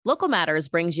Local Matters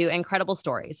brings you incredible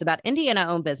stories about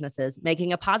Indiana-owned businesses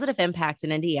making a positive impact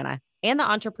in Indiana and the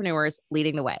entrepreneurs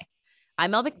leading the way. I'm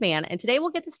Mel McMahon, and today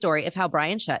we'll get the story of how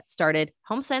Brian Schutt started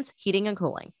Homesense Heating and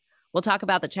Cooling. We'll talk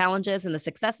about the challenges and the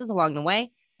successes along the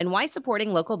way and why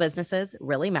supporting local businesses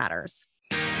really matters.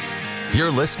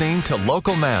 You're listening to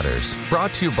Local Matters,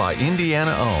 brought to you by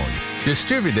Indiana Owned,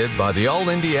 distributed by the All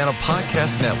Indiana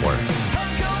Podcast Network.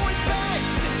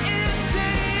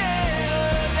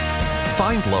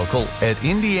 Find local at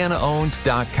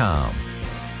indianaowned.com.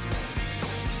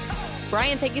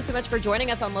 Brian, thank you so much for joining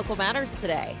us on Local Matters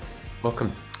today.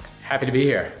 Welcome. Happy to be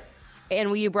here.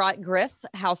 And you brought Griff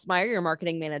Housemeyer, your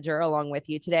marketing manager, along with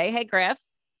you today. Hey, Griff.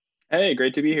 Hey,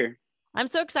 great to be here. I'm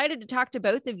so excited to talk to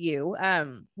both of you.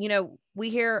 We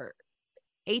hear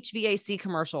HVAC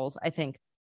commercials, I think,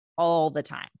 all the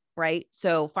time, right?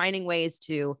 So finding ways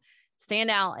to stand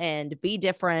out and be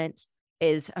different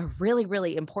is a really,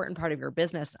 really important part of your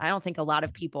business. I don't think a lot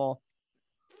of people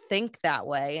think that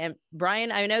way. And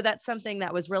Brian, I know that's something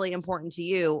that was really important to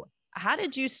you. How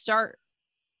did you start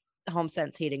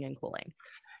Homesense Heating and Cooling?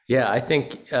 Yeah, I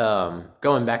think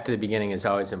going back to the beginning is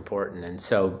always important. And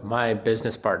so my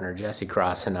business partner, Jesse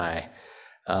Cross, and I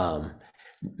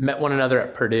met one another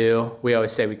at Purdue. We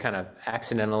always say we kind of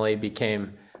accidentally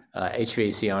became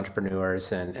HVAC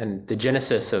entrepreneurs. And the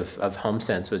genesis of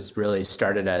Homesense was really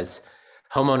started as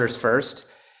homeowners first.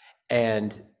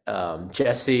 And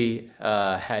Jesse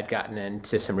had gotten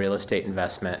into some real estate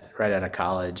investment right out of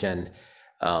college and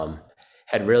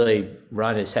had really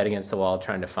run his head against the wall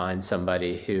trying to find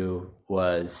somebody who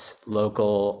was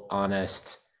local,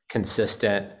 honest,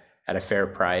 consistent, at a fair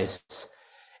price,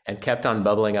 and kept on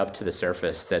bubbling up to the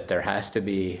surface that there has to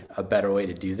be a better way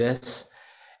to do this.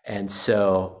 And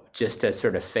so just as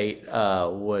sort of fate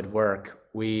would work,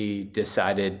 we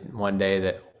decided one day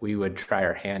that we would try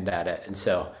our hand at it. And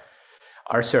so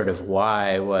our sort of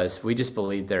why was we just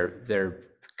believed there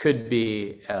could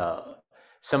be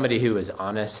somebody who was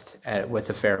honest with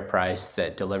a fair price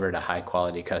that delivered a high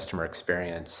quality customer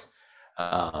experience.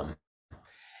 And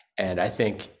I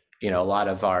think, a lot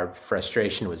of our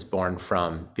frustration was born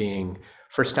from being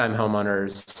first time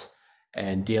homeowners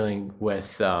and dealing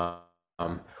with what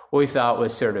we thought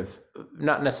was sort of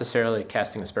not necessarily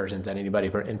casting aspersions at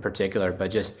anybody in particular,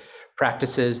 but just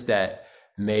practices that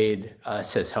made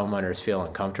us as homeowners feel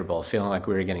uncomfortable, feeling like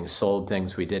we were getting sold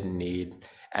things we didn't need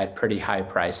at pretty high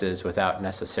prices without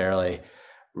necessarily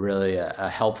really a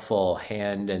helpful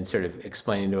hand and sort of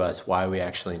explaining to us why we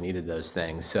actually needed those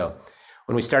things. So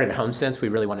when we started Homesense, we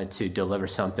really wanted to deliver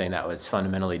something that was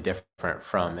fundamentally different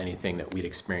from anything that we'd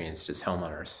experienced as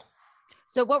homeowners.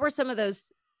 So what were some of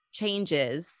those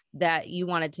changes that you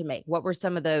wanted to make? What were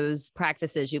some of those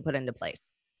practices you put into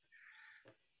place?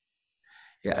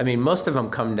 Yeah, I mean, most of them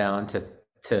come down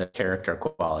to character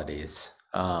qualities.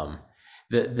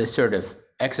 The sort of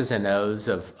X's and O's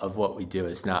of what we do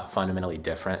is not fundamentally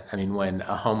different. I mean, when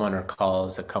a homeowner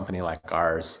calls a company like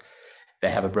ours, they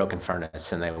have a broken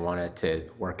furnace and they want it to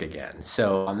work again.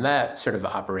 So on that sort of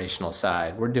operational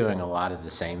side, we're doing a lot of the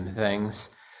same things.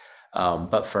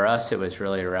 But for us, it was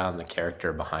really around the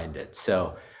character behind it.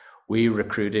 So we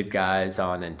recruited guys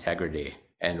on integrity,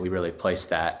 and we really placed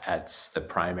that as the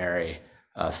primary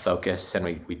focus. And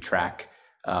we track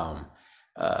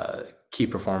key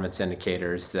performance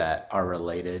indicators that are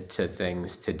related to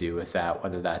things to do with that,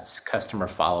 whether that's customer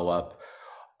follow-up,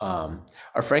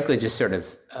 or frankly, just sort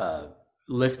of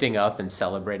lifting up and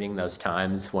celebrating those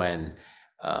times when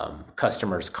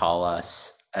customers call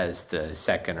us as the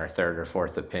second or third or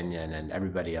fourth opinion, and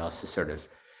everybody else has sort of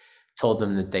told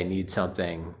them that they need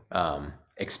something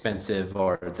expensive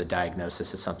or the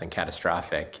diagnosis is something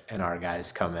catastrophic, and our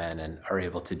guys come in and are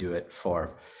able to do it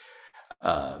for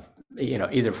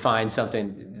either find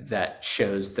something that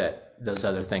shows that those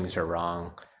other things are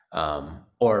wrong,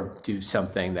 or do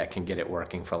something that can get it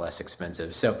working for less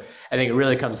expensive. So I think it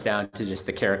really comes down to just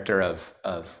the character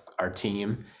of our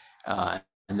team, and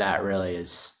that really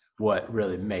is what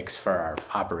really makes for our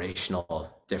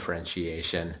operational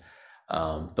differentiation,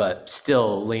 but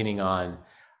still leaning on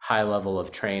high level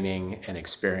of training and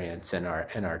experience in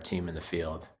our team in the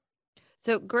field.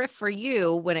 So Griff, for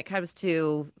you, when it comes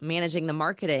to managing the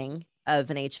marketing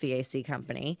of an HVAC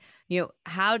company,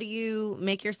 how do you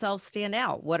make yourself stand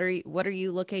out? What are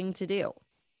you looking to do?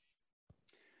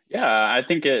 Yeah, I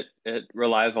think it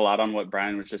relies a lot on what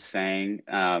Brian was just saying,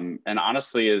 and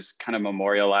honestly is kind of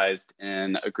memorialized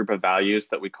in a group of values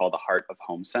that we call the Heart of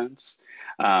Homesense.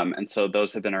 And so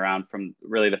those have been around from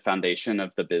really the foundation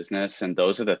of the business, and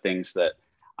those are the things that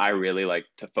I really like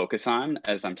to focus on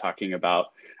as I'm talking about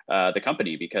the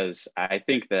company, because I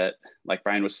think that, like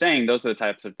Brian was saying, those are the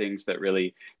types of things that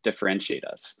really differentiate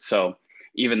us. So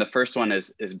even the first one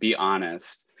is be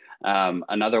honest.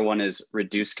 Another one is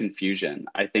reduce confusion.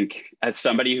 I think as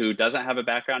somebody who doesn't have a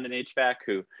background in HVAC,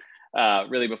 who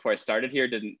really before I started here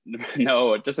didn't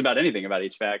know just about anything about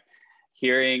HVAC,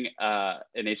 hearing an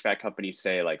HVAC company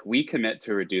say like, we commit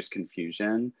to reduce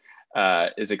confusion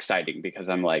is exciting, because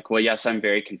I'm like, well, yes, I'm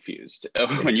very confused.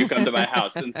 When you come to my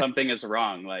house and something is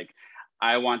wrong, like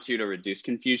I want you to reduce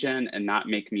confusion and not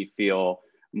make me feel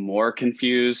more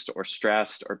confused or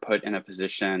stressed or put in a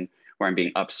position where I'm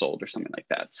being upsold or something like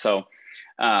that. So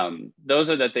those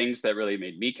are the things that really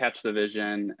made me catch the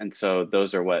vision. And so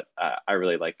those are what I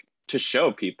really like to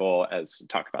show people as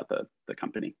talk about the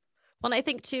company. Well, and I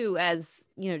think too, as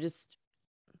just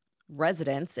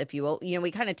residents, if you will,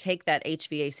 we kind of take that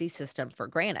HVAC system for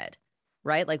granted,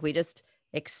 right? Like we just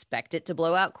expect it to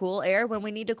blow out cool air when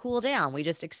we need to cool down. We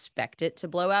just expect it to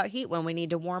blow out heat when we need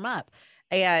to warm up.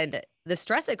 And the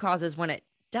stress it causes when it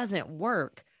doesn't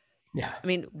work. Yeah. I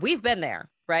mean, we've been there,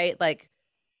 right? Like,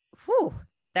 whew,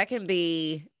 that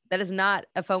is not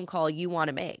a phone call you want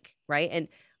to make, right? And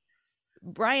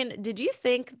Brian, did you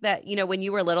think that, when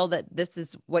you were little, that this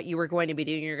is what you were going to be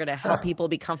doing? You're going to help people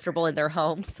be comfortable in their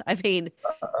homes? I mean,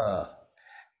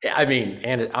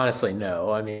 and honestly,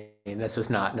 no. I mean, this was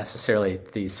not necessarily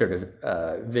the sort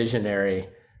of visionary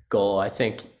goal. I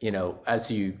think, as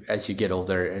you get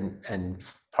older, and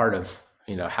part of,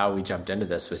 how we jumped into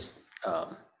this was,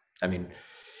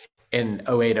 in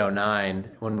 08,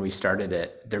 09, when we started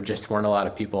it, there just weren't a lot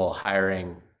of people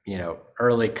hiring,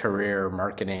 early career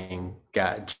marketing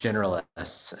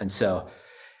generalists. And so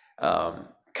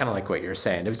kind of like what you're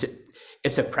saying,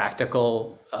 it's a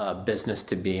practical business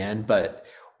to be in. But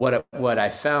what I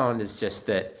found is just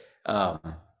that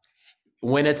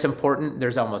when it's important,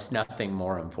 there's almost nothing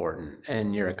more important.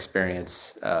 And your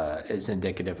experience is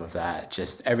indicative of that.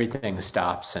 Just everything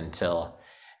stops until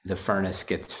the furnace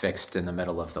gets fixed in the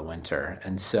middle of the winter.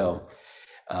 And so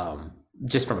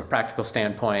just from a practical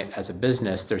standpoint, as a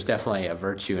business, there's definitely a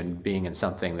virtue in being in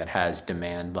something that has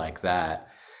demand like that.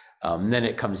 Then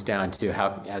it comes down to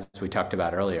how, as we talked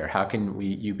about earlier, how can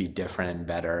you be different and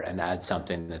better and add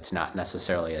something that's not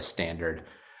necessarily a standard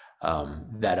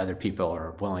that other people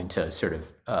are willing to sort of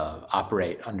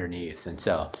operate underneath. And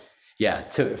so,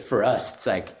 for us, it's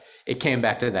like, it came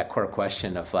back to that core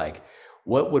question of like,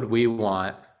 what would we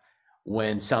want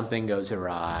when something goes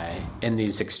awry in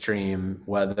these extreme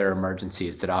weather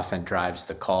emergencies that often drives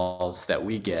the calls that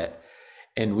we get?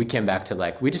 And we came back to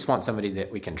like, we just want somebody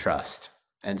that we can trust.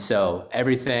 And so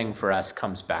everything for us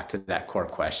comes back to that core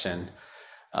question.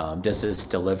 Does this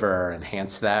deliver or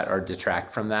enhance that or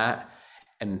detract from that?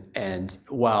 And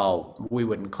while we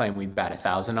wouldn't claim we bat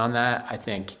 1,000 on that, I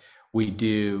think we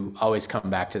do always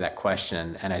come back to that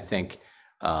question. And I think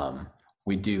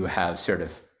we do have sort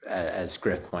of, as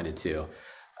Griff pointed to,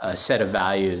 a set of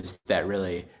values that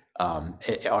really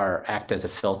act as a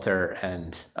filter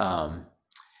and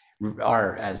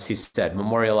are, as he said,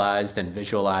 memorialized and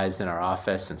visualized in our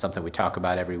office, and something we talk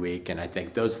about every week. And I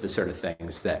think those are the sort of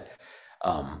things that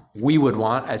we would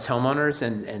want as homeowners.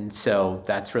 And so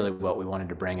that's really what we wanted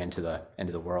to bring into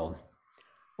the world.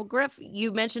 Well, Griff,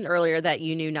 you mentioned earlier that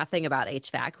you knew nothing about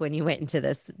HVAC when you went into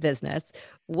this business.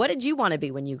 What did you want to be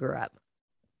when you grew up?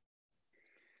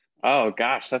 Oh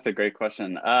gosh, that's a great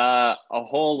question. A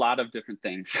whole lot of different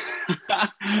things,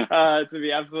 to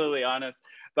be absolutely honest.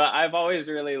 But I've always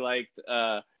really liked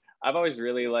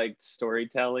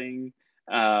storytelling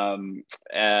and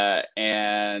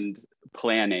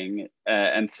planning,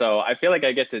 and so I feel like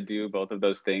I get to do both of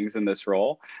those things in this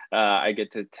role. I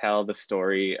get to tell the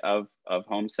story of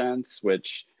Homesense,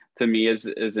 which to me is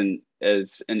an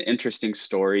interesting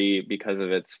story because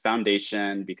of its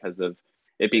foundation, because of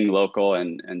it being local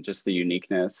and just the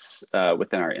uniqueness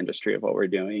within our industry of what we're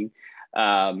doing.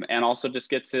 And also just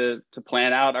get to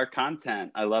plan out our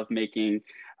content. I love making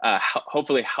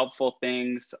hopefully helpful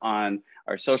things on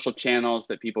our social channels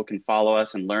that people can follow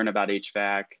us and learn about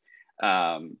HVAC.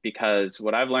 Because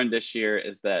what I've learned this year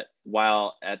is that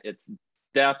while at its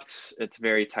depths, it's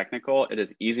very technical, it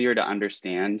is easier to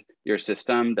understand your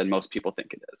system than most people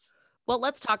think it is. Well,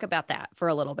 let's talk about that for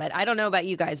a little bit. I don't know about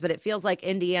you guys, but it feels like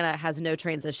Indiana has no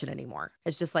transition anymore.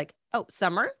 It's just like, oh,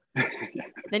 summer,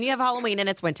 then you have Halloween and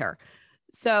it's winter.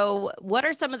 So what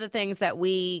are some of the things that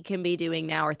we can be doing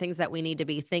now, or things that we need to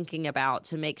be thinking about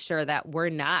to make sure that we're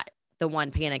not the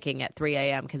one panicking at 3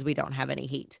 a.m. because we don't have any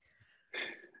heat?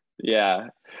 Yeah,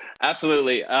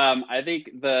 absolutely. I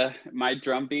think my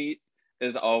drumbeat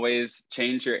is always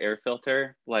change your air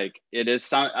filter. Like it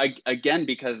is again,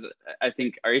 because I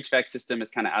think our HVAC system is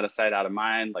kind of out of sight, out of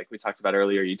mind. Like we talked about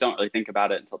earlier, you don't really think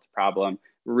about it until it's a problem.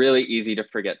 Really easy to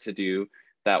forget to do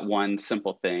that one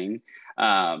simple thing.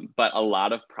 But a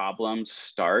lot of problems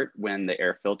start when the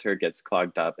air filter gets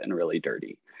clogged up and really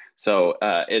dirty. So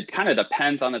it kind of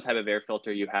depends on the type of air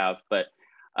filter you have, but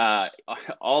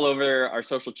all over our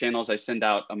social channels, I send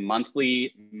out a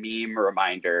monthly meme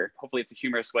reminder. Hopefully it's a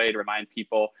humorous way to remind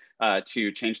people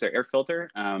to change their air filter,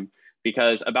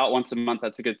 because about once a month,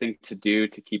 that's a good thing to do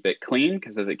to keep it clean,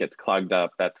 because as it gets clogged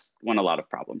up, that's when a lot of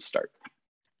problems start.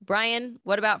 Brian,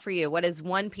 what about for you? What is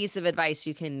one piece of advice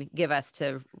you can give us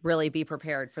to really be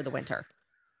prepared for the winter?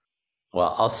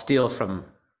 Well, I'll steal from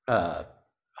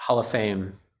Hall of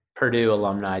Fame Purdue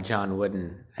alumni John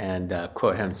Wooden and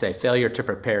quote him, say, "Failure to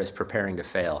prepare is preparing to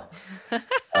fail."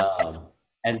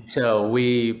 And so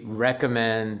we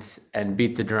recommend and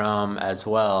beat the drum as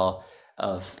well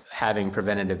of having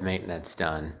preventative maintenance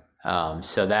done.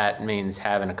 So that means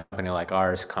having a company like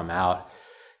ours come out,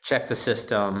 check the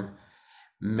system,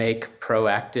 make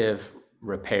proactive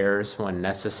repairs when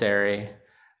necessary.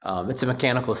 It's a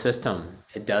mechanical system.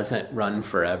 It doesn't run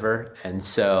forever. And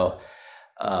so,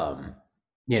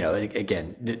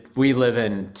 again, we live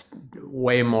in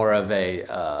way more of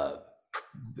a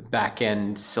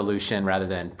back-end solution rather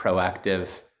than proactive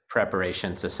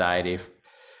preparation society.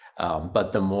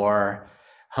 But the more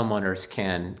homeowners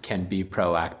can be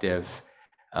proactive,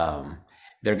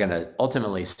 they're going to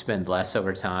ultimately spend less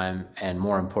over time and,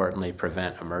 more importantly,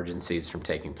 prevent emergencies from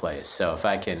taking place. So if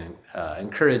I can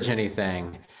encourage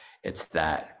anything, it's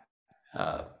that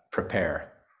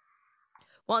prepare.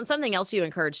 Well, and something else you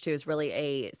encourage too is really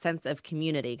a sense of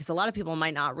community, because a lot of people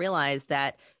might not realize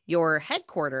that your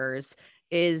headquarters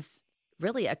is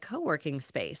really a co-working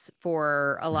space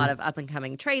for a lot of up and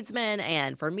coming tradesmen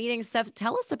and for meeting stuff.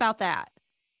 Tell us about that.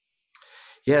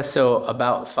 Yeah, so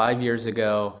about 5 years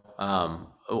ago,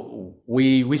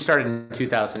 we started in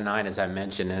 2009, as I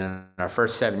mentioned, and in our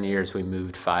first 7 years, we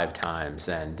moved 5 times.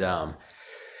 And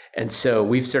so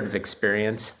we've sort of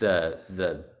experienced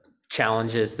the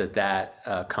challenges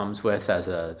that comes with as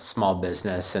a small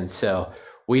business. And so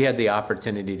we had the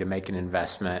opportunity to make an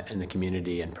investment in the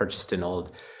community and purchased an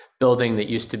old building that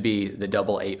used to be the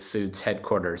Double 8 Foods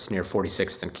headquarters near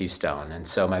 46th and Keystone. And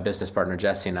so my business partner,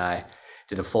 Jesse, and I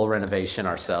did a full renovation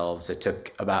ourselves. It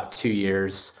took about 2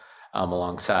 years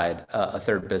alongside a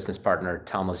third business partner,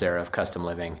 Tom Lazera of Custom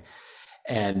Living.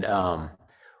 And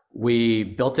we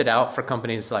built it out for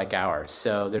companies like ours.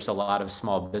 So there's a lot of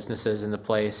small businesses in the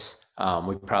place.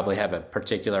 We probably have a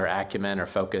particular acumen or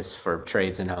focus for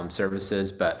trades and home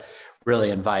services, but really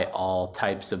invite all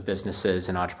types of businesses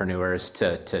and entrepreneurs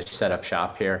to set up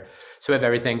shop here. So we have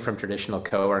everything from traditional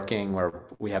co-working, where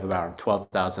we have about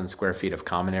 12,000 square feet of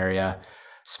common area,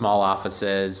 small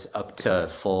offices, up to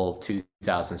full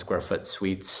 2,000 square foot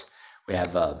suites. We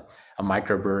have a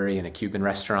microbrewery and a Cuban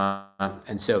restaurant.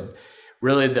 And so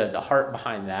really the heart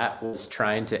behind that was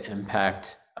trying to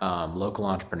impact local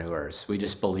entrepreneurs. We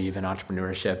just believe in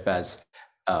entrepreneurship as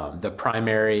the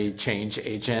primary change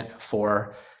agent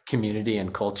for community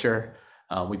and culture.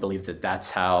 We believe that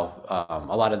that's how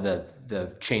a lot of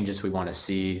the changes we want to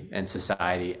see in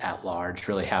society at large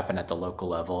really happen at the local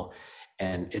level.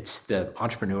 And it's the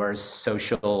entrepreneurs,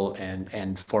 social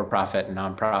and for-profit and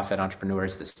nonprofit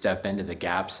entrepreneurs, that step into the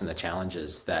gaps and the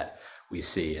challenges that we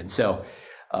see. And so,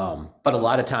 but a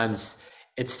lot of times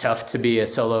it's tough to be a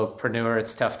solopreneur.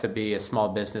 It's tough to be a small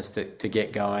business to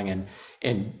get going,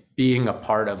 and being a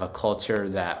part of a culture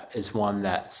that is one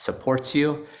that supports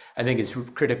you, I think, is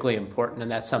critically important.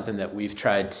 And that's something that we've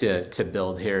tried to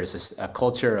build here, is a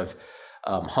culture of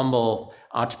humble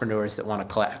entrepreneurs that want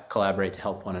to collaborate to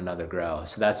help one another grow.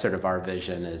 So that's sort of our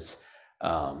vision is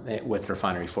with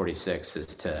Refinery 46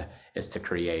 is to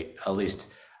create at least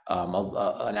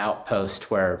an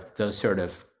outpost where those sort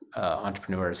of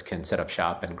entrepreneurs can set up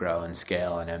shop and grow and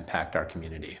scale and impact our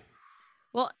community.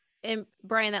 Well, and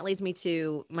Brian, that leads me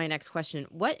to my next question.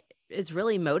 What is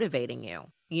really motivating you?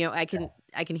 You know, I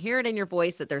can hear it in your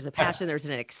voice that there's a passion, there's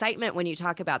an excitement when you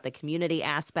talk about the community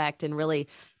aspect and really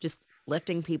just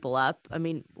lifting people up. I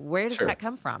mean, where does that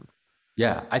come from?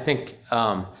 Yeah, I think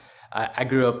I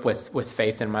grew up with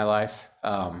faith in my life.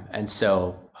 And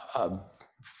so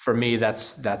for me,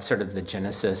 that's sort of the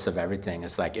genesis of everything.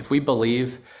 It's like, if we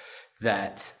believe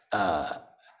that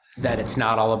it's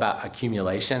not all about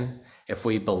accumulation, if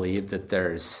we believe that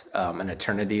there's an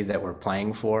eternity that we're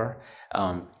playing for,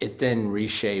 it then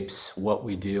reshapes what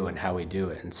we do and how we do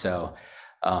it. And so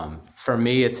for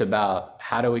me, it's about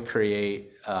how do we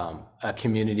create a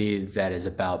community that is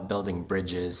about building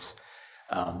bridges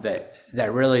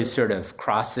that really sort of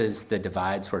crosses the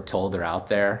divides we're told are out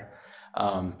there.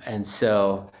 And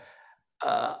so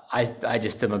I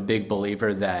just am a big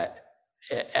believer that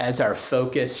as our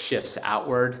focus shifts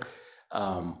outward,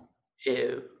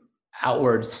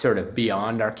 outward sort of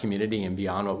beyond our community and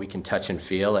beyond what we can touch and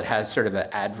feel, it has sort of an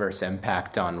adverse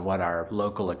impact on what our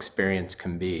local experience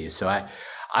can be. So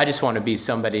I just want to be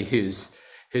somebody who's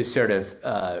sort of,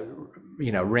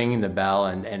 ringing the bell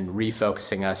and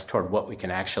refocusing us toward what we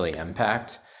can actually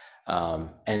impact.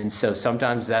 And so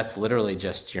sometimes that's literally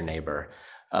just your neighbor.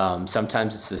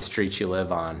 Sometimes it's the streets you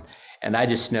live on. And I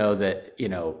just know that,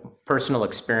 personal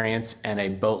experience and a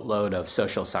boatload of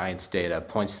social science data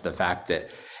points to the fact that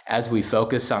as we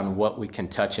focus on what we can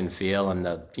touch and feel, and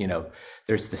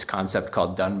there's this concept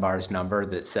called Dunbar's number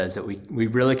that says that we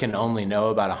really can only know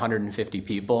about 150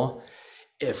 people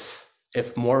if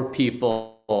more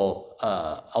people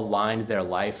aligned their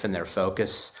life and their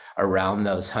focus around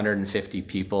those 150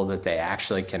 people that they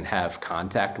actually can have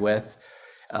contact with.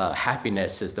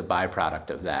 Happiness is the byproduct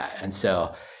of that. And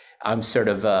so I'm sort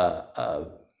of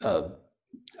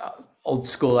old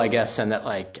school, I guess, and that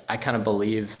I kind of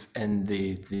believe in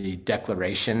the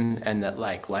declaration, and that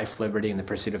life, liberty, and the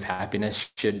pursuit of happiness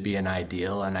should be an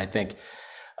ideal. And I think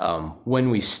when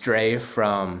we stray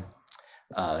from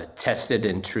tested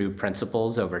and true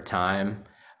principles over time,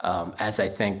 as I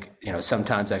think,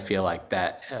 sometimes I feel like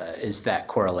that is that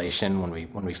correlation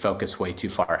when we focus way too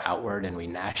far outward and we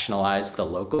nationalize the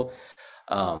local.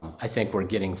 I think we're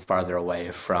getting farther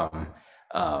away from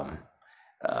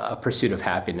a pursuit of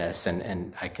happiness,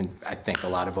 and I think a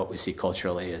lot of what we see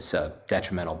culturally is a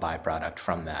detrimental byproduct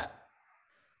from that.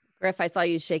 Griff, I saw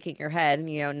you shaking your head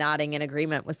and nodding in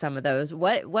agreement with some of those.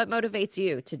 What motivates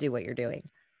you to do what you're doing?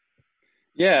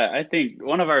 Yeah, I think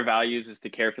one of our values is to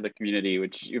care for the community,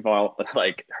 which you've all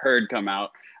heard come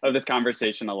out of this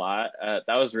conversation a lot.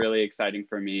 That was really exciting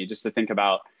for me, just to think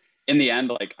about. In the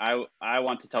end, I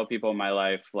want to tell people in my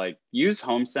life, use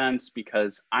Homesense,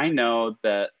 because I know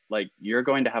that you're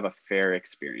going to have a fair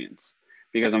experience.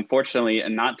 Because unfortunately,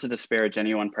 and not to disparage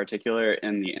anyone particular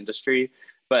in the industry,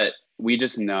 but we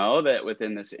just know that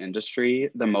within this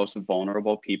industry, the most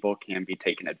vulnerable people can be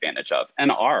taken advantage of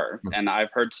and are. And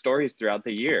I've heard stories throughout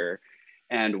the year.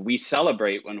 And we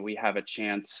celebrate when we have a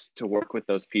chance to work with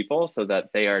those people so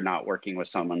that they are not working with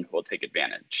someone who will take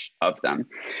advantage of them.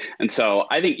 And so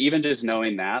I think even just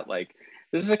knowing that,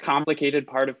 this is a complicated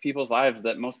part of people's lives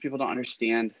that most people don't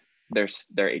understand their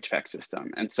HVAC system.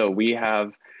 And so we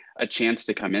have a chance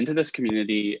to come into this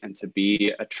community and to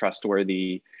be a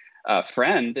trustworthy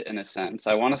friend, in a sense.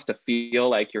 I want us to feel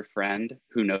like your friend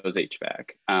who knows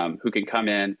HVAC, who can come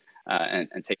in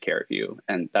and take care of you.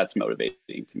 And that's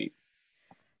motivating to me.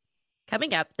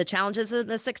 Coming up, the challenges and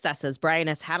the successes Brian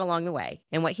has had along the way,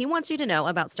 and what he wants you to know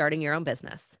about starting your own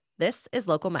business. This is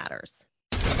Local Matters.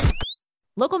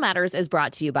 Local Matters is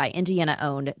brought to you by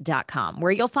IndianaOwned.com,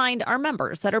 where you'll find our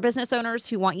members that are business owners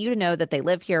who want you to know that they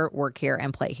live here, work here,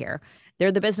 and play here.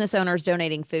 They're the business owners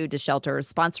donating food to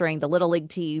shelters, sponsoring the Little League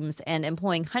teams, and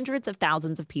employing hundreds of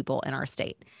thousands of people in our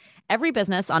state. Every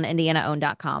business on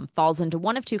IndianaOwned.com falls into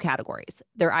one of two categories.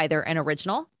 They're either an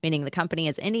original, meaning the company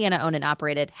is Indiana-owned and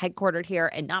operated, headquartered here,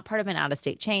 and not part of an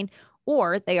out-of-state chain,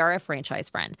 or they are a franchise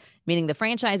friend, meaning the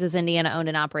franchise is Indiana-owned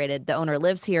and operated, the owner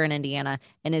lives here in Indiana,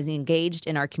 and is engaged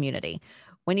in our community.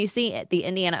 When you see the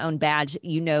Indiana-owned badge,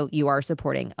 you know you are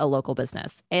supporting a local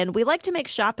business. And we like to make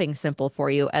shopping simple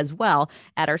for you as well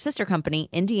at our sister company,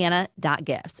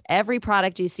 Indiana.Gifts. Every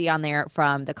product you see on there,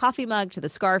 from the coffee mug to the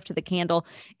scarf to the candle,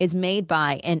 is made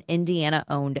by an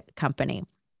Indiana-owned company.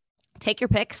 Take your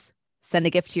picks, send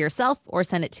a gift to yourself or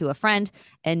send it to a friend,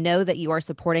 and know that you are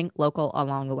supporting local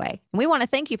along the way. And we want to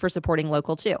thank you for supporting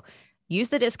local too. Use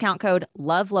the discount code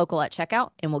LOVELOCAL at checkout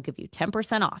and we'll give you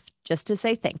 10% off just to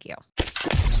say thank you.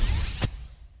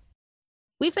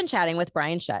 We've been chatting with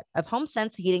Brian Schutt of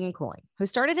Homesense Heating and Cooling, who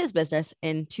started his business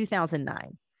in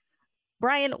 2009.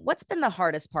 Brian, what's been the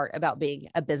hardest part about being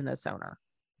a business owner?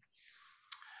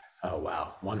 Oh,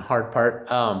 wow. One hard part.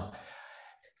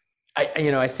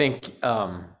 I think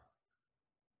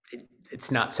it's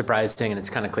not surprising and it's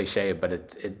kind of cliche, but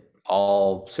it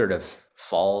all sort of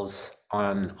falls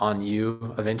on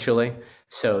you eventually.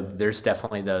 So there's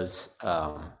definitely those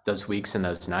weeks and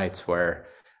those nights where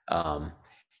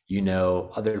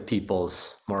other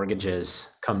people's mortgages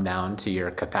come down to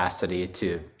your capacity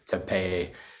to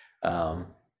pay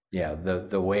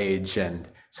the wage, and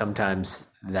sometimes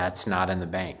that's not in the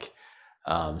bank.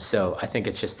 So I think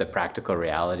it's just the practical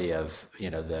reality of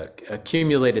the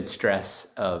accumulated stress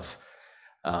of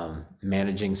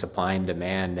managing supply and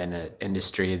demand in an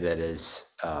industry that is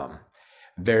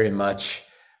very much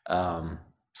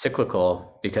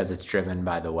cyclical because it's driven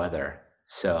by the weather.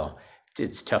 So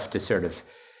it's tough to sort of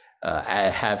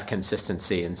have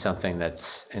consistency in something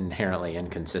that's inherently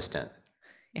inconsistent.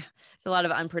 Yeah, there's a lot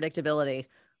of unpredictability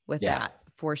with that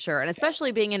for sure. And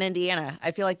especially being in Indiana,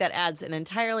 I feel like that adds an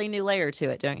entirely new layer to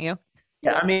it, don't you?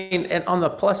 Yeah, I mean, and on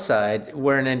the plus side,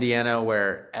 we're in Indiana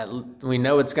where we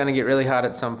know it's going to get really hot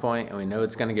at some point, and we know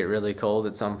it's going to get really cold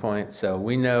at some point. So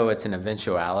we know it's an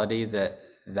eventuality that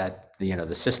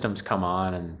the systems come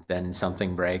on and then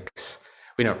something breaks.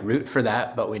 We don't root for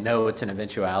that, but we know it's an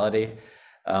eventuality.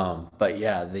 But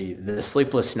yeah, the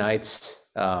sleepless nights,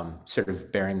 sort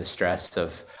of bearing the stress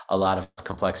of a lot of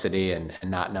complexity and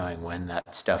not knowing when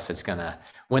that stuff is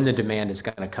when the demand is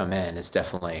gonna come in is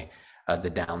definitely the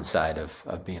downside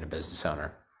of being a business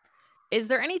owner. Is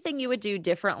there anything you would do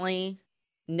differently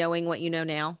knowing what you know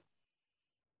now?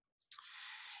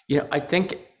 I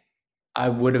think I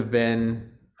would have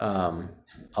been a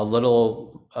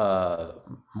little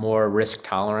more risk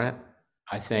tolerant.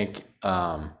 I think,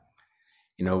 I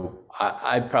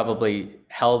probably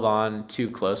held on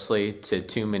too closely to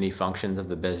too many functions of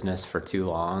the business for too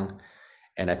long.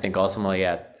 And I think ultimately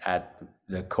at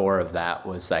the core of that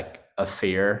was like a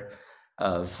fear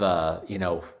of,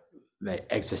 the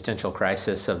existential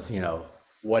crisis of,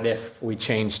 what if we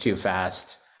change too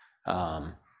fast?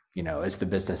 Is the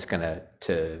business gonna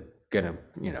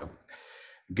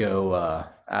go,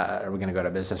 are we going to go out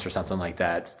of business or something like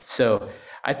that? So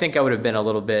I think I would have been a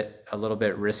little bit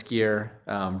riskier,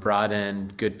 brought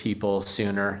in good people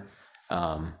sooner.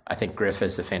 I think Griff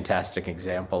is a fantastic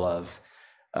example of,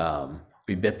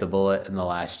 we bit the bullet in the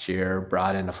last year,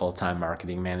 brought in a full-time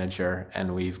marketing manager,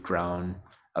 and we've grown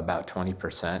about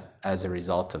 20% as a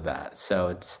result of that.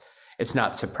 So it's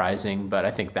not surprising, but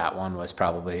I think that one was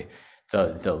probably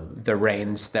the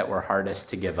reins that were hardest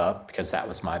to give up because that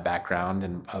was my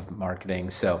background of marketing.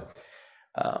 So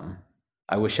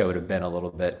I wish I would have been a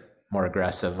little bit more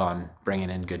aggressive on bringing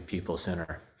in good people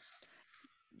sooner.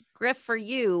 Griff, for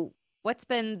you, what's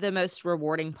been the most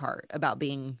rewarding part about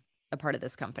being a part of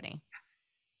this company?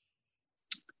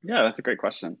 Yeah, that's a great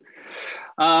question.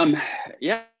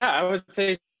 Yeah, I would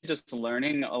say just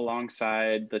learning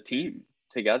alongside the team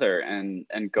together and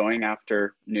going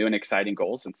after new and exciting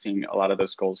goals and seeing a lot of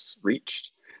those goals reached.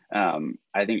 I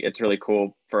think it's really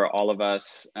cool for all of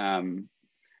us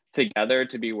together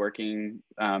to be working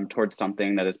towards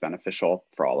something that is beneficial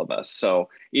for all of us. So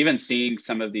even seeing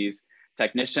some of these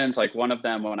technicians, like one of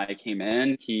them when I came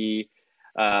in, he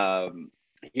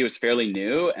was fairly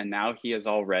new, and now he has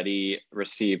already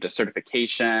received a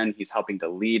certification. He's helping to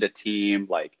lead a team.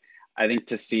 Like, I think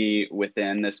to see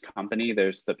within this company,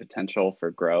 there's the potential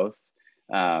for growth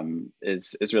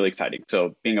is really exciting.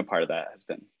 So being a part of that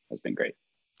has been great.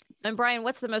 And Brian,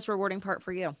 what's the most rewarding part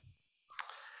for you?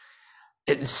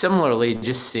 It's similarly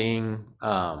just seeing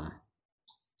men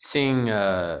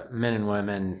and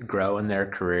women grow in their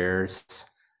careers.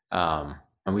 And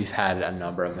we've had a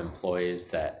number of employees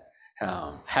that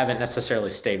haven't necessarily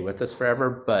stayed with us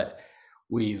forever, but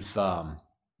we've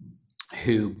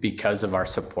who, because of our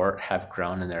support, have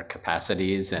grown in their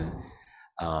capacities and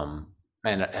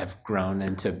have grown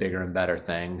into bigger and better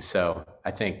things. So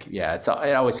I think, yeah, it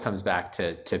always comes back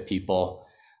to people,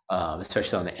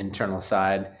 especially on the internal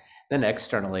side. Then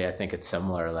externally, I think it's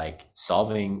similar, like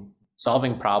solving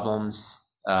problems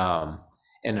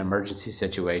in emergency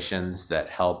situations that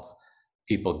help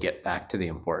people get back to the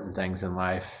important things in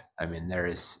life. I mean,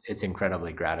 it's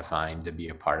incredibly gratifying to be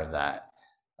a part of that.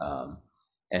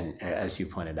 And as you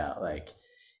pointed out, like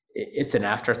it's an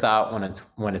afterthought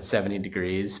when it's 70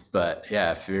 degrees, but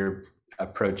yeah, if you're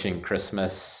approaching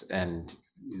Christmas and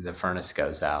the furnace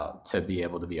goes out, to be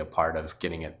able to be a part of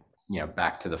getting it,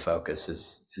 back to the focus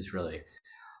is really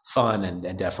fun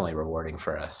and definitely rewarding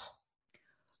for us.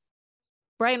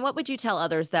 Brian, what would you tell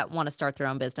others that want to start their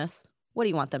own business? What do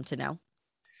you want them to know?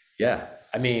 Yeah,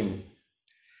 I mean,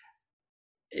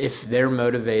 if they're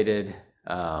motivated,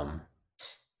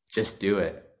 just do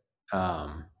it.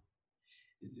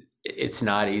 It's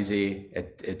not easy.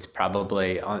 It's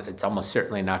almost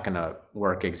certainly not going to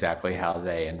work exactly how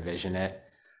they envision it.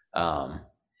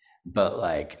 But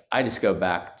like, I just go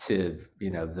back to,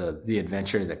 the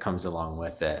adventure that comes along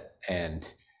with it, and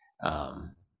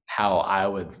how I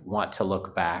would want to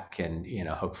look back and,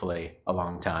 hopefully a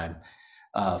long time,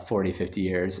 40, 50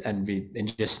 years, and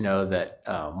just know that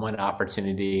when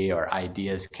opportunity or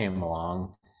ideas came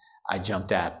along, I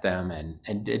jumped at them,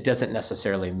 and it doesn't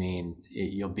necessarily mean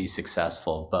you'll be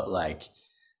successful, but like,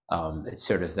 it's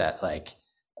sort of that like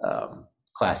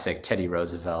classic Teddy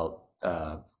Roosevelt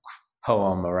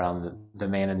poem around the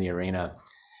man in the arena.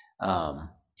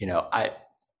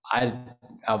 I've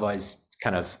always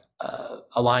kind of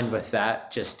aligned with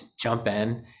that. Just jump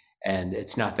in, and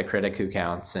it's not the critic who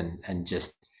counts, and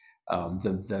just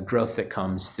the growth that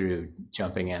comes through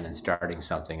jumping in and starting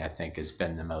something, I think, has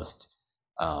been the most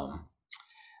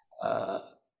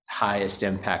highest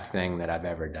impact thing that I've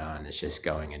ever done, is just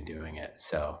going and doing it.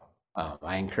 So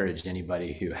I encourage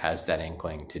anybody who has that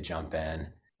inkling to jump in.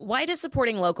 Why does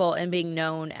supporting local and being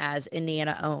known as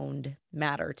Indiana owned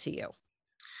matter to you?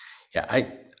 Yeah,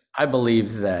 I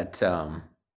believe that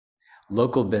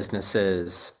local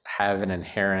businesses have an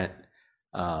inherent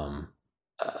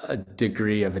a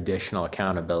degree of additional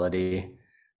accountability,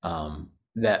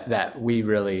 that we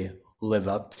really live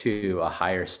up to a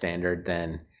higher standard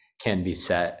than can be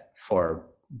set for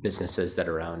businesses that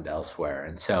are owned elsewhere.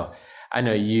 And so I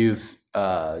know you've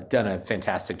done a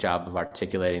fantastic job of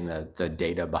articulating the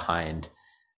data behind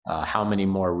how many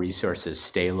more resources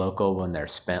stay local when they're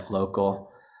spent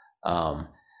local. I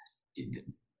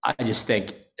just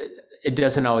think it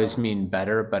doesn't always mean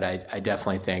better, but I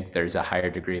definitely think there's a higher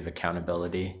degree of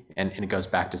accountability. And it goes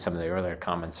back to some of the earlier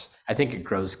comments. I think it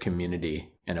grows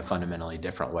community in a fundamentally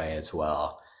different way as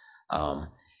well.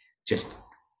 Just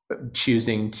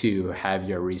choosing to have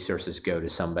your resources go to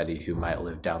somebody who might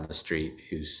live down the street,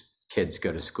 whose kids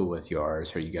go to school with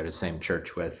yours, or you go to the same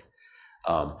church with.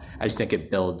 I just think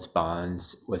it builds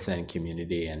bonds within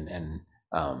community. And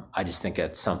I just think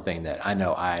it's something that I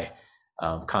know I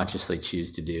consciously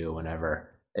choose to do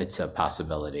whenever it's a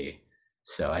possibility.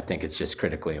 So I think it's just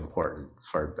critically important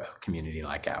for a community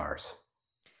like ours.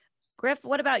 Griff,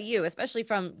 what about you, especially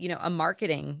from, a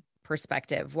marketing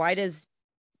perspective? Why does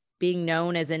being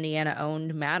known as Indiana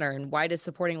owned matter, and why does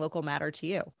supporting local matter to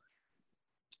you?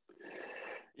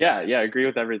 Yeah, I agree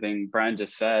with everything Brian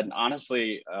just said.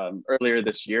 Honestly, earlier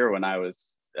this year when I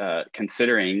was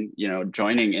considering,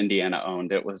 joining Indiana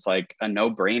owned, it was like a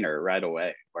no-brainer right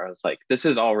away, where I was like, this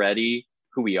is already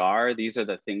who we are. These are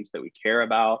the things that we care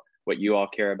about, what you all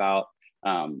care about.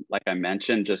 Like I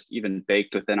mentioned, just even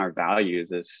baked within our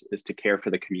values is to care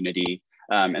for the community,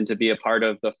 and to be a part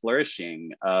of the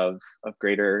flourishing of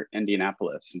greater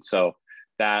Indianapolis. And so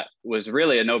that was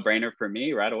really a no-brainer for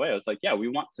me right away. I was like, yeah, we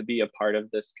want to be a part of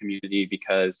this community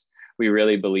because we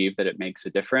really believe that it makes a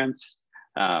difference.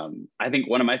 I think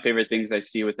one of my favorite things I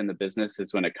see within the business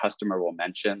is when a customer will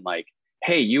mention like,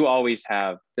 hey, you always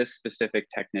have this specific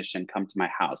technician come to my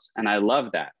house. And I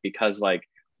love that because like,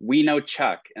 we know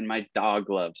Chuck and my dog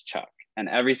loves Chuck. And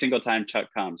every single time Chuck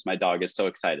comes, my dog is so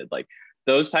excited. Like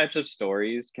those types of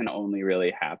stories can only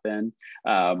really happen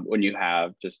when you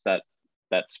have just that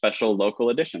special local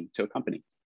addition to a company.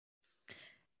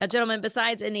 Now, gentlemen,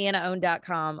 besides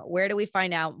IndianaOwned.com, where do we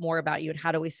find out more about you and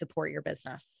how do we support your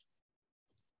business?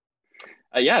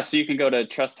 So you can go to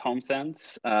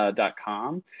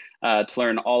trusthomesense.com to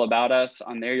learn all about us.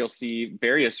 On there, you'll see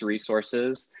various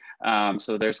resources.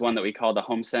 So there's one that we call the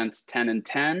Homesense 10 and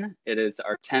 10. It is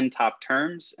our 10 top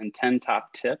terms and 10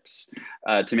 top tips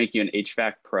to make you an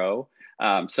HVAC pro.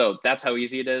 So that's how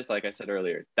easy it is. Like I said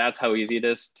earlier, that's how easy it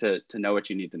is to know what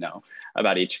you need to know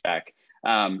about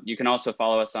HVAC. You can also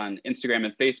follow us on Instagram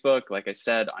and Facebook. Like I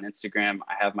said, on Instagram,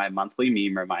 I have my monthly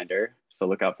meme reminder. So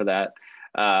look out for that.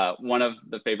 One of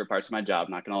the favorite parts of my job,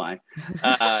 not gonna lie,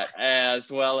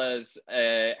 as well as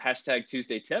a hashtag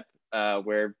Tuesday tip,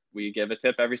 where we give a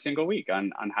tip every single week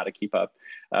on how to keep up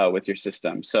with your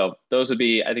system. So those would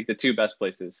be, I think, the two best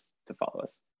places to follow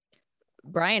us.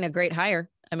 Brian, a great hire.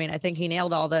 I mean, I think he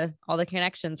nailed all the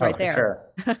connections right there. Sure.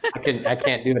 I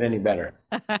can't do it any better.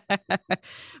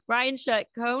 Brian Schutt,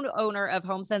 co-owner of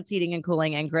Homesense Heating and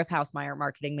Cooling, and Griff Housemeyer,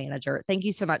 marketing manager. Thank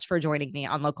you so much for joining me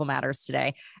on Local Matters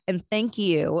today. And thank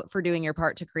you for doing your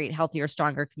part to create healthier,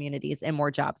 stronger communities and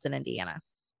more jobs in Indiana.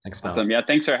 Thanks, Mel. Awesome. Yeah,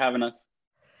 thanks for having us.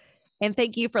 And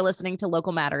thank you for listening to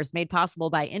Local Matters, made possible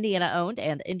by Indiana Owned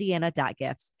and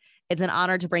Indiana.Gifts. It's an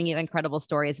honor to bring you incredible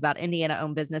stories about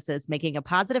Indiana-owned businesses making a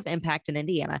positive impact in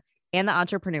Indiana and the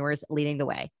entrepreneurs leading the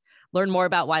way. Learn more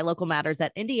about why local matters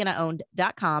at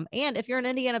IndianaOwned.com. And if you're an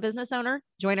Indiana business owner,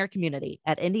 join our community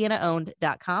at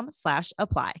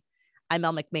IndianaOwned.com/apply. I'm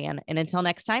Mel McMahon. And until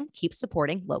next time, keep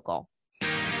supporting local.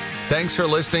 Thanks for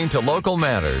listening to Local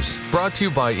Matters, brought to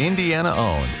you by Indiana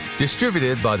Owned,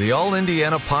 distributed by the All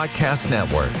Indiana Podcast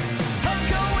Network.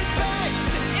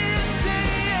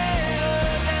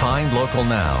 Find local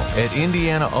now at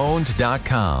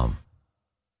IndianaOwned.com.